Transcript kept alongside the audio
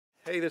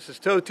Hey, this is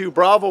Toe2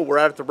 Bravo. We're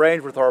out at the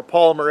range with our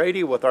Polymer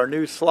 80 with our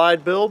new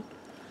slide build.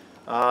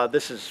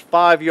 This is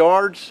 5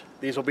 yards.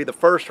 These will be the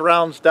first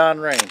rounds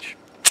downrange.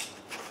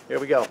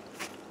 Here we go.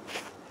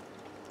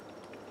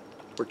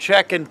 We're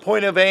checking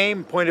point of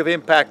aim, point of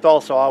impact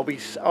also.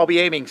 I'll be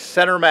aiming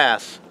center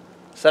mass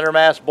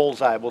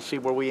bullseye. We'll see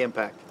where we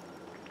impact.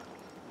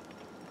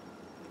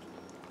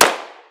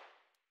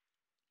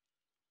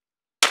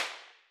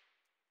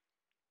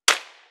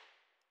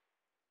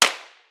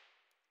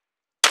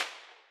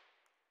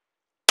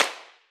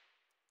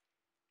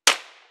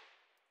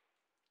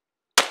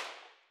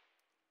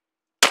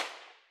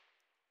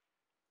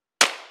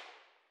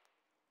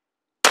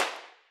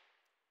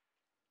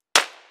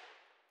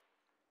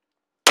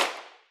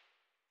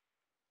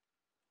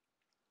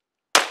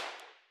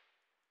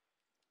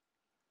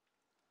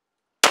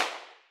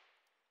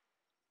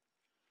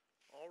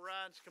 All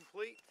rounds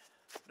complete.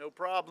 No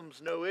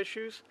problems, no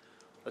issues.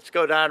 Let's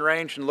go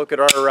downrange and look at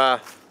our,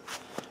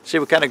 see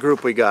what kind of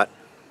group we got.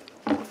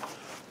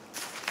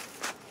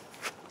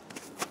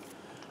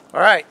 All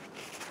right,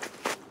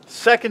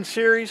 second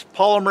series,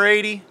 Polymer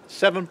 80,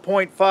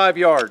 7.5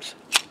 yards.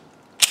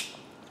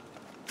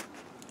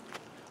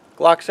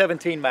 Glock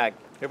 17 mag,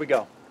 here we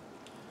go.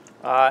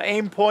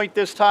 Aim point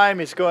this time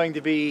is going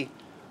to be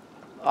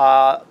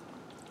top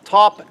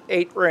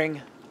 8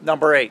 ring,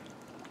 number 8.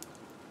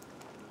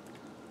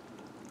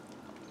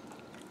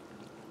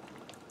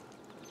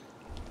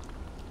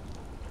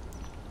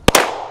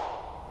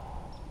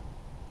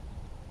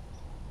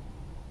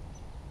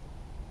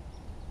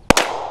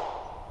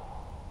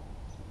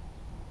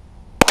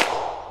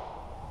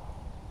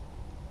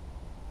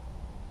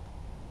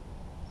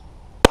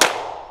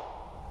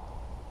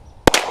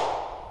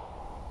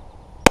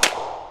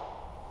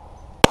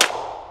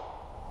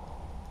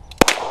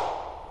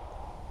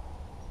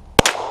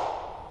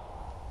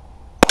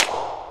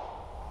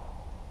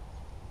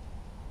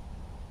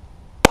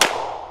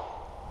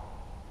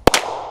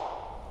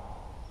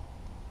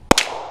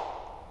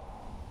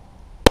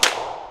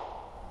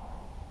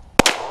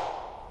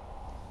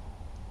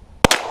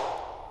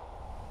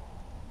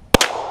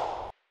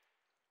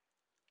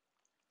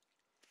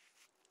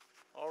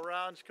 All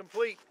rounds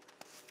complete.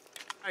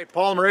 All right,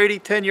 Polymer 80,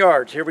 10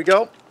 yards. Here we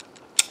go.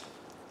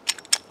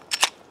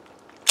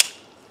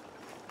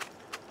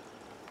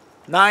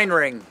 9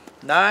 ring.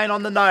 9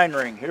 on the 9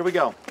 ring. Here we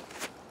go. Oh,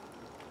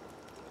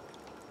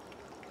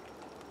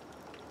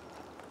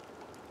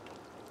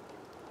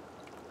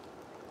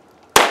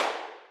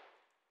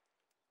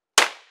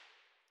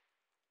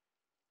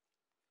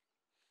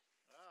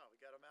 we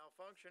got a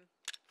malfunction.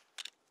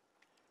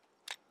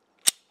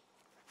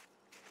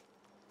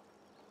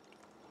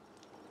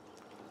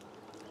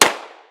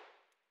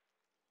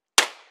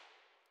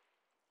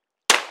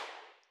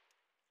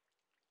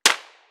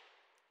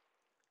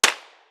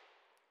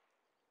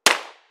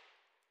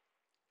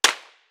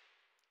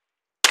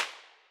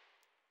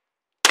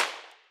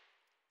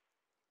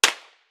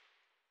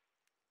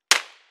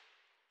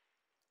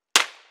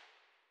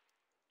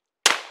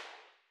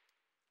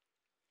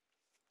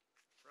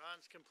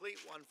 Rounds complete,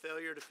 1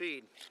 failure to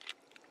feed.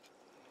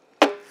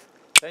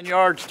 10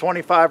 yards,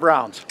 25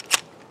 rounds.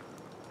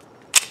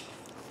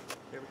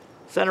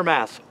 Center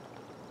mass.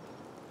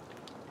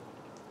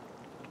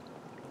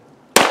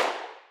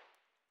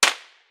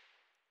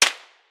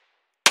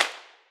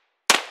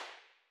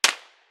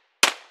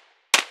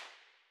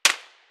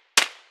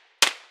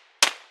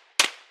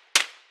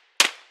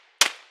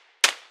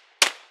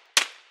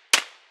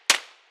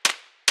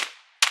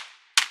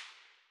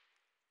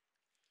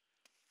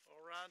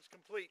 Rounds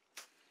complete.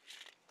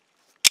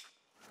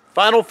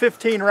 Final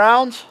 15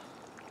 rounds.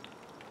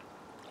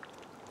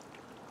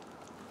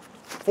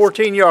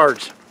 14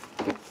 yards.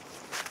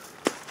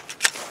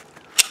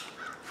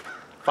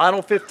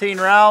 Final 15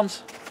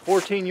 rounds,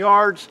 14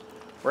 yards.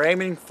 We're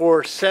aiming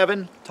for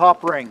 7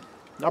 top ring.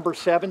 Number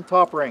 7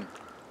 top ring.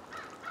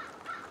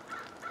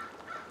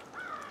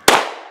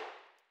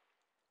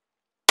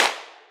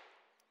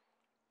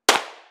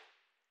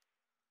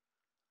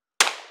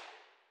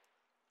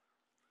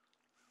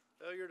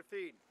 Failure to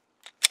feed.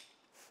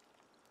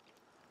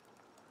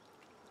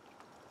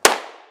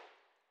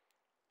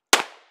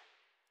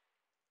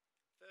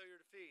 Failure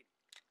to feed.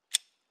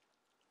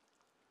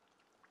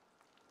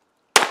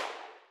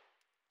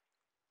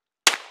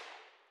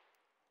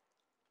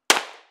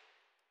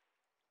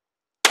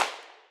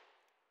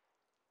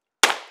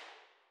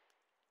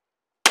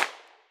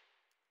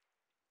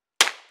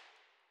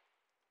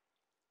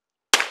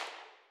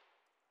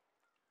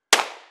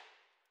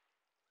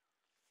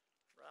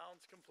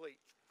 Rounds complete.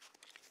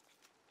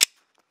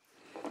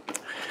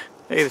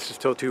 Hey, this is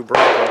Toe2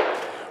 Bravo.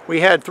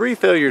 We had 3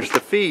 failures to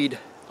feed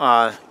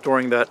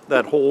during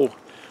that whole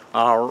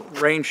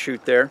range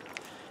shoot there,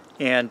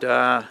 and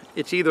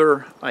it's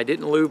either I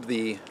didn't lube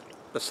the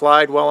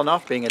slide well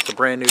enough, being it's a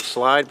brand new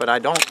slide, but I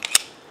don't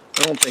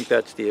think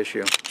that's the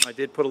issue. I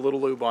did put a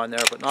little lube on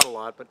there, but not a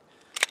lot. But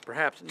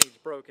perhaps it needs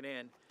broken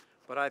in.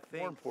 But I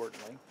think more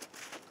importantly,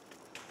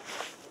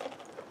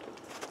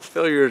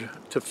 failure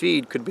to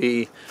feed could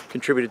be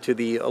contributed to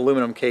the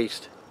aluminum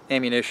cased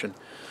ammunition.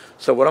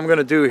 So what I'm going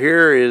to do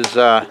here is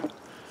I'm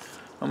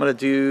going to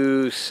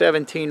do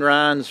 17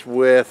 rounds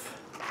with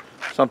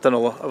something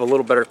of a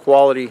little better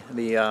quality,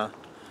 the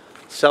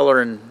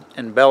Cellar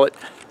and Bellet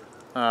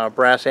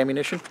brass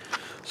ammunition.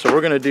 So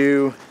we're going to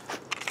do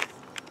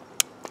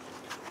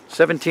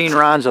 17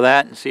 rounds of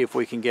that and see if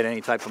we can get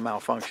any type of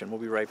malfunction. We'll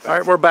be right back. All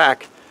right, we're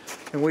back,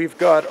 and we've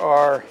got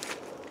our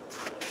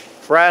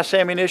brass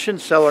ammunition,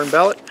 Cellar and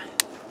Bellet.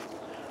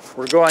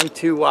 We're going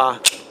to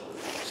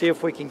see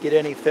if we can get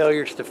any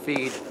failures to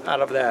feed out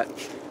of that.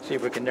 See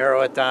if we can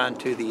narrow it down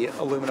to the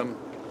aluminum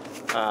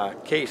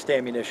cased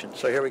ammunition.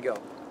 So here we go.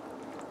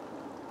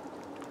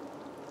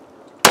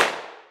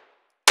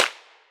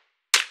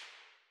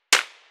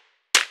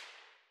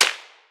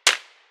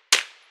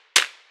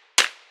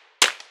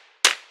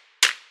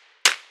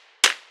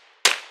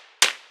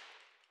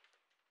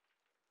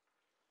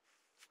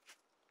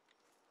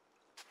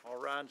 All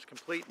rounds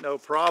complete, no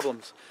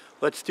problems.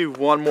 Let's do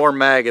one more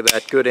mag of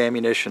that good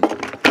ammunition.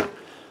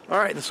 All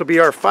right, this will be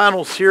our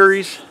final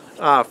series.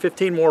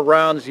 15 more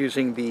rounds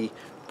using the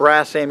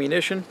brass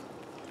ammunition.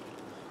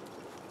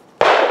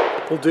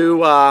 We'll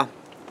do a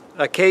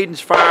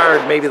cadence fire,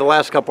 and maybe the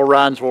last couple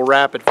rounds we'll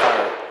rapid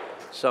fire.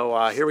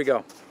 So here we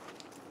go.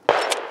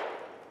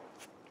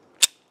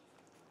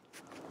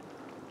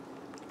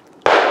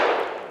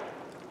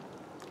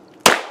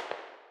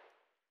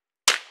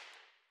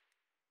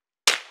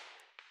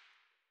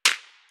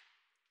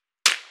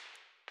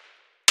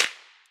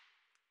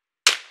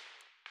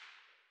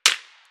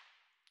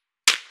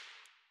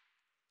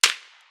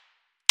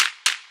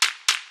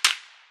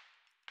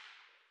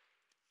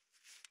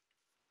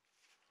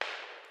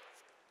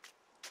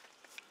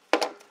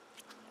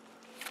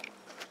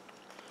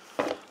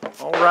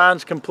 All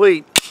rounds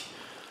complete.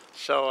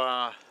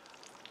 So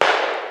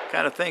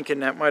kind of thinking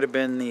that might have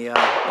been the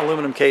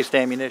aluminum cased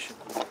ammunition.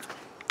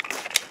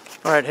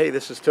 All right, hey,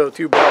 this is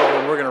Toe2 Bravo,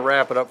 and we're going to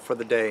wrap it up for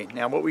the day.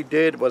 Now what we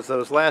did was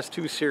those last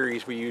two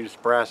series we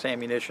used brass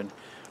ammunition.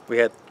 We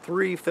had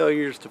 3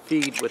 failures to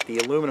feed with the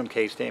aluminum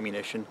cased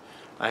ammunition.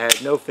 I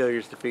had no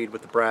failures to feed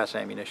with the brass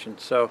ammunition.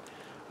 So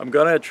I'm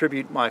going to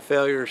attribute my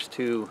failures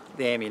to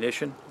the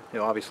ammunition. You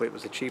know, obviously it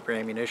was the cheaper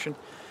ammunition.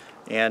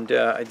 And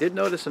I did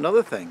notice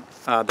another thing,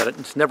 that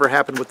it's never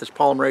happened with this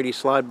Polymer 80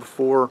 slide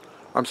before.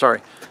 I'm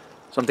sorry,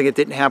 something that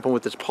didn't happen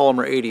with this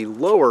Polymer 80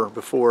 lower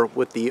before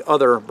with the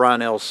other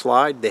Brownell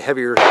slide, the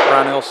heavier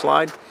Brownell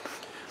slide.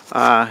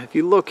 If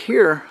you look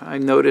here, I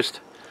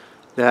noticed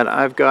that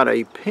I've got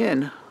a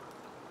pin.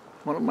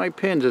 One of my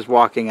pins is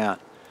walking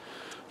out.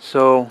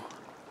 So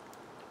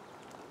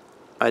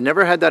I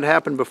never had that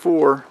happen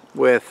before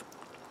with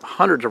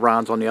hundreds of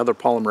rounds on the other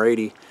Polymer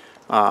 80.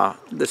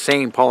 The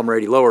same Polymer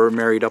 80 lower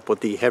married up with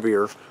the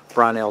heavier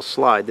Brownell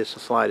slide. This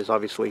slide is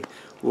obviously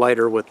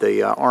lighter with the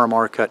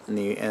RMR cut in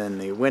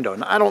the window.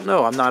 And I don't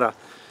know. I'm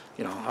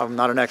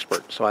not an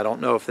expert, so I don't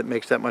know if it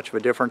makes that much of a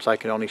difference. I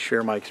can only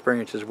share my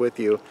experiences with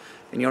you,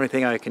 and the only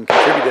thing I can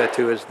contribute that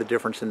to is the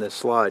difference in this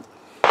slide.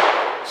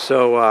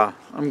 So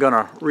I'm going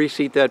to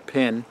reseat that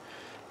pin,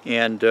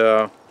 and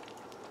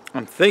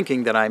I'm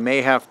thinking that I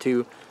may have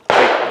to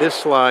take this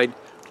slide,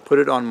 put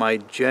it on my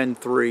Gen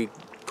 3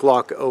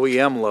 Glock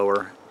OEM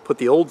lower, put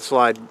the old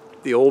slide,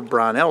 the old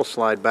Brownell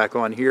slide back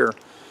on here,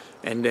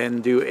 and then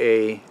do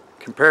a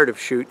comparative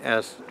shoot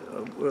as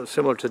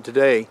similar to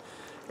today,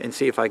 and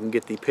see if I can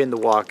get the pin to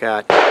walk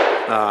at.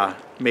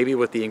 Maybe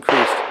with the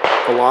increased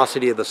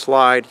velocity of the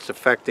slide, it's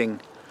affecting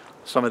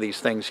some of these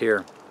things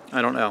here.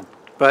 I don't know,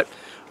 but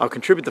I'll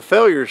contribute the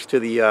failures to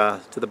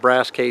the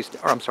brass cased,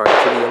 or I'm sorry,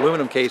 to the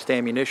aluminum cased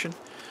ammunition.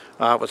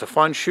 It was a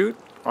fun shoot.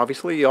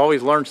 Obviously, you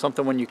always learn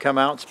something when you come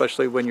out,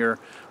 especially when you're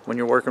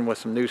working with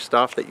some new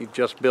stuff that you've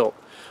just built.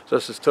 So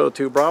this is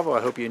Toe2 Bravo.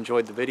 I hope you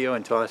enjoyed the video.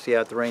 Until I see you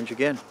at the range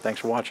again, thanks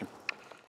for watching.